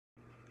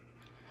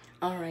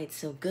Alright,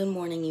 so good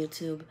morning,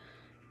 YouTube.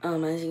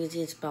 As you can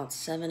see, it's about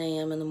 7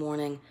 a.m. in the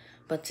morning,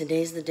 but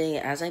today's the day,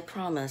 as I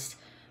promised,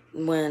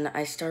 when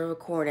I started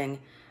recording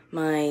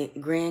my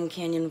Grand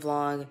Canyon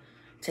vlog.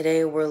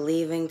 Today, we're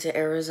leaving to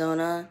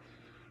Arizona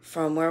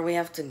from where we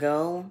have to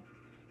go.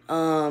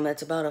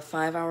 It's about a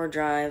 5-hour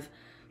drive,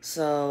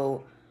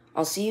 so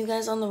I'll see you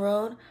guys on the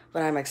road,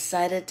 but I'm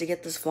excited to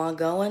get this vlog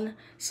going,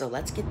 so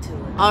let's get to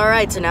it.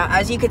 Alright, so now,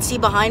 as you can see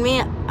behind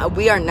me,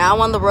 we are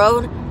now on the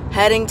road,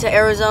 heading to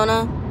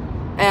Arizona.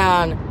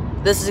 And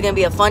this is going to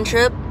be a fun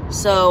trip,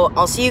 so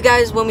I'll see you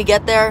guys when we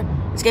get there.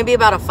 It's going to be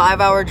about a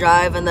 5-hour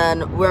drive, and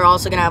then we're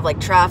also going to have, like,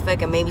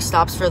 traffic and maybe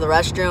stops for the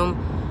restroom.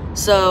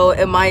 So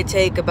it might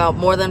take about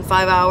more than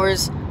 5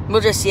 hours.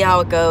 We'll just see how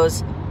it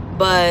goes.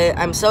 But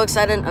I'm so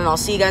excited, and I'll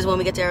see you guys when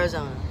we get to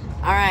Arizona.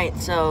 Alright,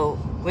 so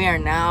we are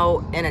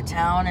now in a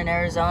town in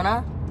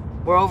Arizona.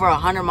 We're over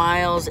 100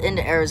 miles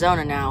into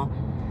Arizona now.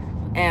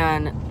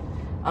 And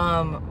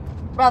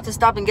we're about to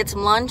stop and get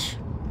some lunch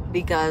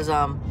because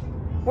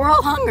we're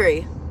all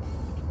hungry,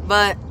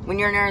 but when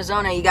you're in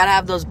Arizona, you gotta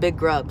have those big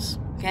grubs,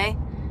 okay?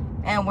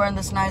 And we're in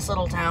this nice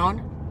little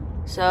town,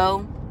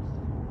 so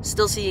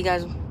still see you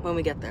guys when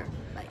we get there.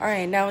 All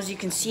right, now as you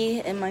can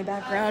see in my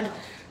background,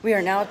 we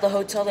are now at the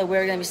hotel that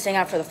we're gonna be staying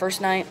at for the first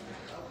night.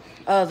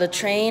 The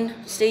train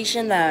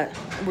station that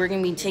we're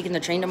gonna be taking the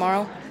train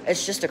tomorrow,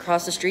 it's just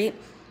across the street,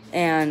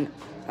 and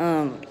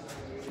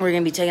we're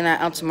gonna be taking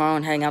that out tomorrow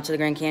and heading out to the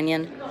Grand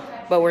Canyon.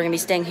 But we're gonna be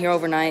staying here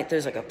overnight.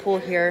 There's like a pool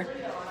here.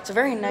 It's a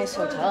very nice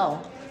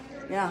hotel.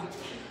 Yeah,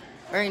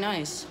 very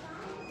nice.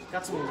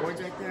 Got some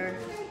awards right there.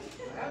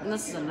 And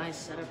this is a nice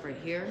setup right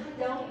here.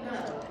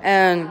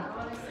 And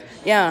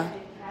yeah,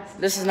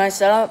 this is a nice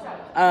setup.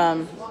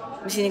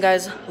 I'll see you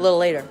guys a little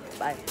later.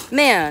 Bye.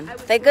 Man,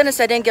 thank goodness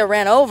I didn't get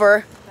ran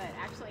over.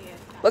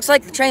 Looks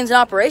like the train's in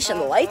operation.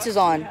 The lights is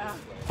on.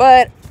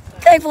 But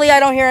thankfully I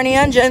don't hear any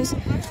engines,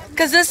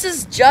 because this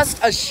is just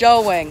a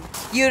showing.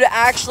 You'd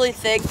actually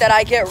think that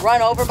I get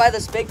run over by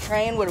this big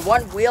train with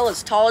one wheel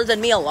as taller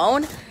than me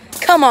alone?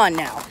 Come on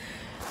now.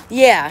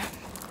 Yeah,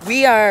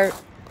 we are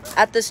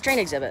at this train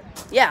exhibit.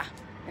 Yeah,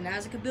 and it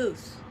has a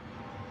caboose.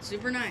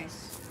 Super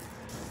nice.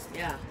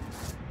 Yeah,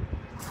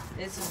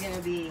 this is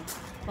gonna be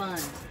fun.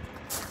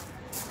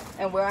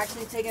 And we're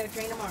actually taking a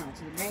train tomorrow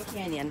to the Grand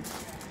Canyon,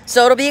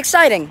 so it'll be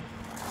exciting.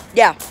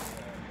 Yeah.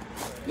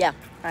 All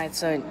right,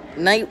 so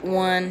night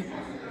one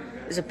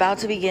is about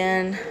to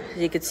begin, as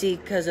you can see,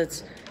 because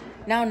it's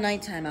now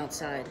nighttime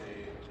outside.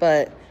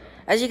 But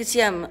as you can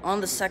see, I'm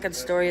on the second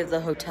story of the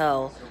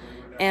hotel,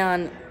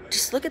 and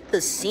just look at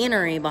the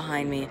scenery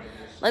behind me.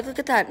 Like, look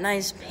at that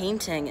nice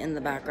painting in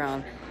the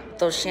background,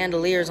 those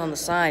chandeliers on the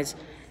sides,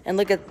 and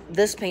look at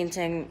this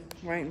painting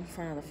right in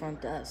front of the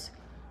front desk.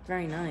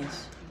 Very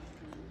nice.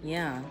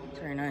 Yeah, it's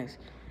very nice.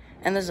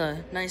 And there's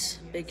a nice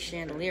big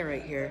chandelier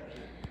right here.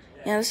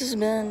 Yeah, this has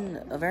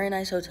been a very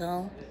nice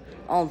hotel.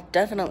 I'll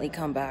definitely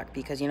come back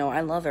because, you know,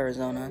 I love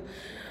Arizona.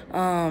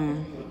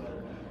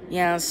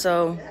 Yeah,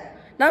 so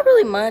not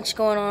really much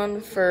going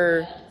on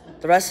for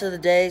the rest of the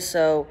day,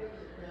 so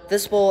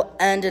this will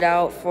end it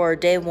out for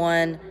day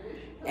one,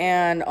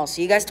 and I'll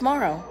see you guys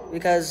tomorrow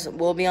because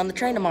we'll be on the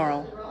train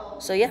tomorrow.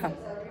 So yeah,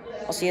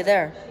 I'll see you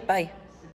there. Bye.